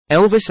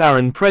Elvis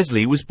Aaron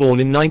Presley was born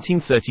in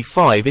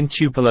 1935 in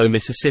Tupelo,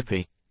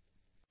 Mississippi.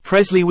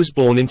 Presley was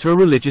born into a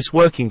religious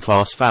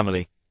working-class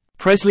family.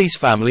 Presley's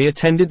family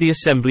attended the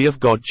Assembly of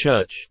God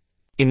Church.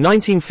 In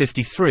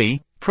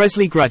 1953,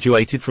 Presley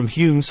graduated from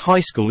Humes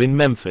High School in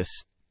Memphis.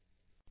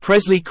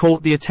 Presley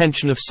caught the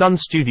attention of Sun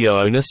studio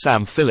owner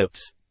Sam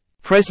Phillips.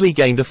 Presley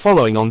gained a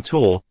following on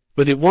tour,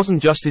 but it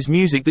wasn't just his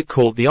music that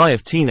caught the eye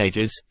of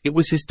teenagers, it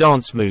was his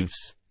dance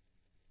moves.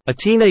 A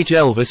teenage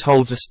Elvis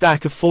holds a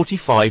stack of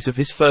 45s of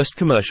his first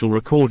commercial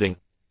recording.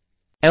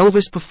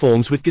 Elvis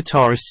performs with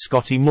guitarist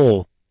Scotty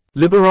Moore.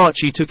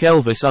 Liberace took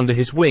Elvis under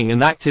his wing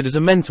and acted as a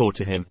mentor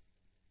to him.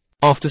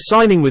 After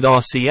signing with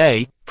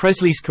RCA,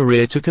 Presley's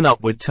career took an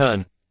upward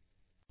turn.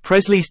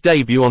 Presley's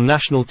debut on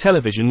national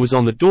television was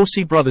on the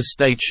Dorsey Brothers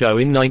stage show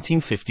in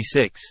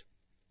 1956.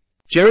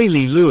 Jerry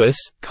Lee Lewis,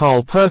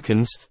 Carl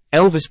Perkins,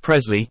 Elvis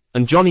Presley,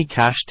 and Johnny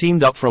Cash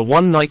teamed up for a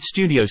one-night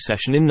studio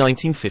session in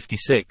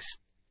 1956.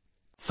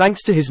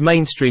 Thanks to his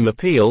mainstream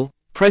appeal,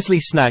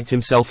 Presley snagged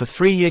himself a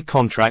 3-year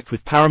contract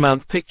with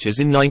Paramount Pictures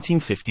in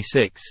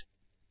 1956.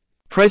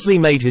 Presley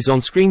made his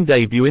on-screen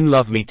debut in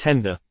Love Me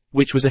Tender,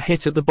 which was a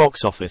hit at the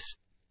box office.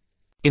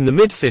 In the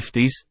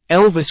mid-50s,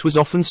 Elvis was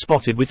often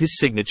spotted with his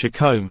signature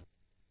comb.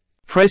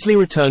 Presley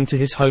returned to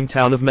his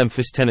hometown of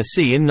Memphis,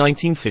 Tennessee in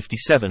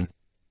 1957.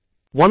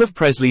 One of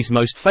Presley's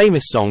most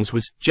famous songs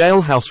was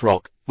Jailhouse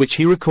Rock, which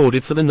he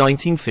recorded for the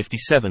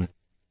 1957.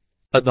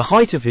 At the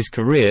height of his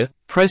career,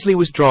 Presley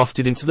was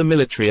drafted into the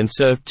military and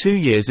served 2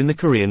 years in the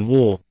Korean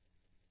War.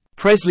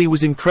 Presley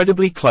was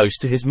incredibly close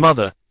to his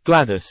mother,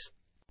 Gladys.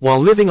 While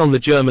living on the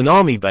German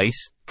army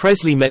base,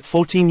 Presley met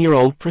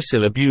 14-year-old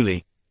Priscilla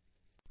Bewley.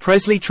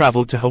 Presley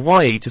traveled to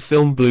Hawaii to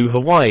film Blue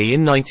Hawaii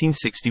in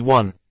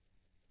 1961.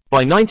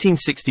 By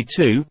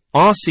 1962,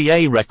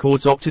 RCA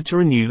Records opted to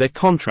renew their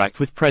contract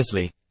with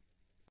Presley.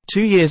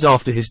 2 years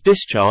after his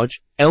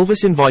discharge,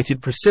 Elvis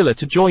invited Priscilla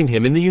to join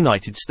him in the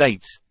United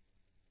States.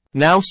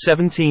 Now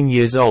 17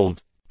 years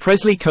old,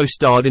 Presley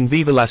co-starred in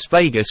Viva Las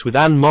Vegas with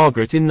Anne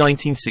Margaret in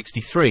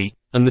 1963,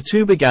 and the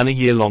two began a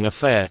year-long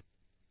affair.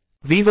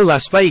 Viva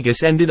Las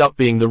Vegas ended up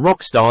being the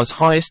rock star's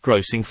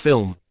highest-grossing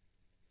film.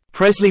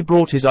 Presley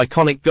brought his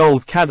iconic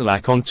gold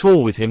Cadillac on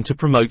tour with him to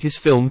promote his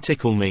film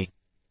Tickle Me.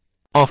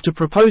 After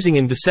proposing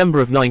in December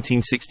of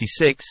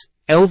 1966,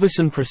 Elvis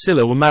and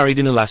Priscilla were married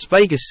in a Las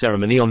Vegas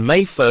ceremony on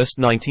May 1,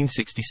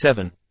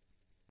 1967.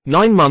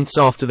 9 months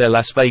after their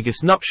Las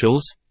Vegas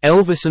nuptials,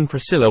 Elvis and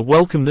Priscilla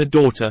welcomed their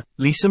daughter,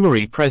 Lisa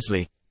Marie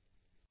Presley.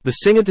 The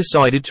singer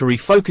decided to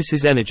refocus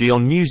his energy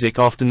on music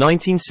after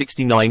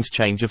 1969's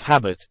change of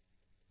habit.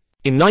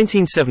 In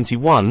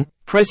 1971,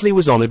 Presley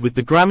was honored with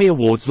the Grammy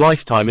Awards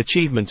Lifetime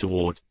Achievement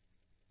Award.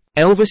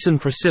 Elvis and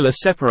Priscilla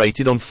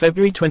separated on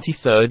February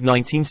 23,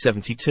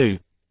 1972.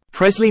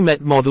 Presley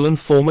met model and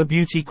former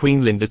beauty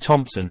queen Linda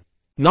Thompson.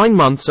 9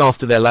 months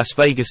after their Las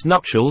Vegas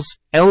nuptials,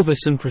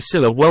 Elvis and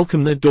Priscilla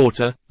welcomed their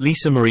daughter,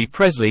 Lisa Marie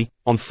Presley,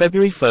 on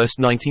February 1,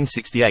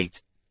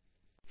 1968.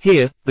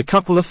 Here, the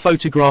couple are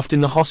photographed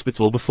in the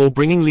hospital before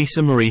bringing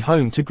Lisa Marie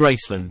home to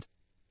Graceland.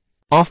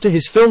 After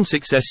his film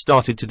success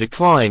started to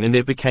decline and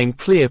it became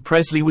clear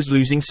Presley was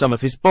losing some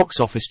of his box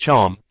office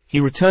charm,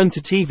 he returned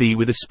to TV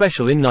with a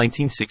special in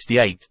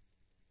 1968.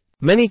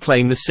 Many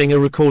claim the singer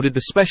recorded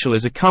the special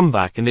as a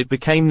comeback and it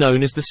became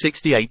known as the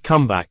 '68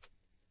 comeback.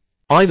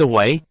 Either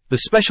way, the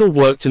special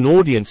worked and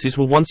audiences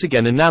were once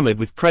again enamored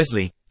with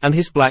Presley, and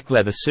his black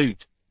leather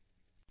suit.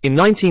 In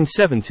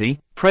 1970,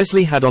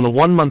 Presley had on a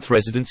 1-month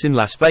residence in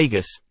Las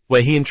Vegas,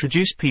 where he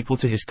introduced people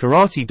to his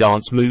karate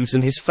dance moves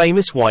and his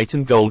famous white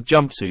and gold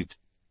jumpsuit.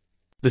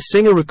 The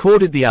singer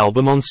recorded the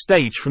album on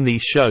stage from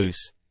these shows.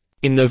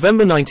 In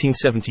November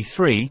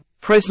 1973,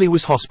 Presley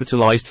was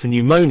hospitalized for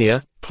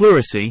pneumonia,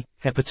 pleurisy,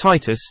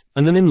 hepatitis,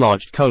 and an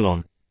enlarged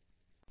colon.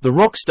 The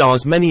rock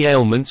star's many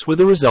ailments were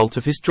the result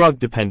of his drug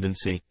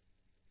dependency.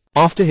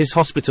 After his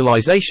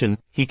hospitalization,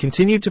 he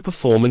continued to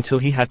perform until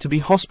he had to be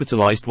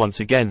hospitalized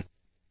once again.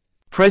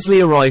 Presley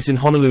arrives in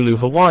Honolulu,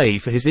 Hawaii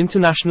for his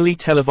internationally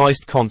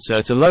televised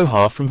concert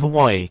Aloha from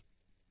Hawaii.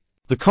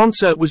 The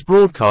concert was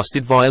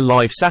broadcasted via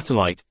live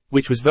satellite,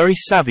 which was very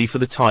savvy for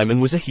the time and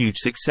was a huge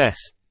success.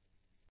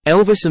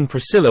 Elvis and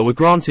Priscilla were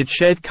granted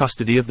shared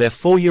custody of their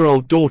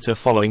 4-year-old daughter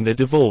following their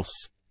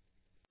divorce.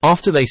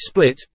 After they split,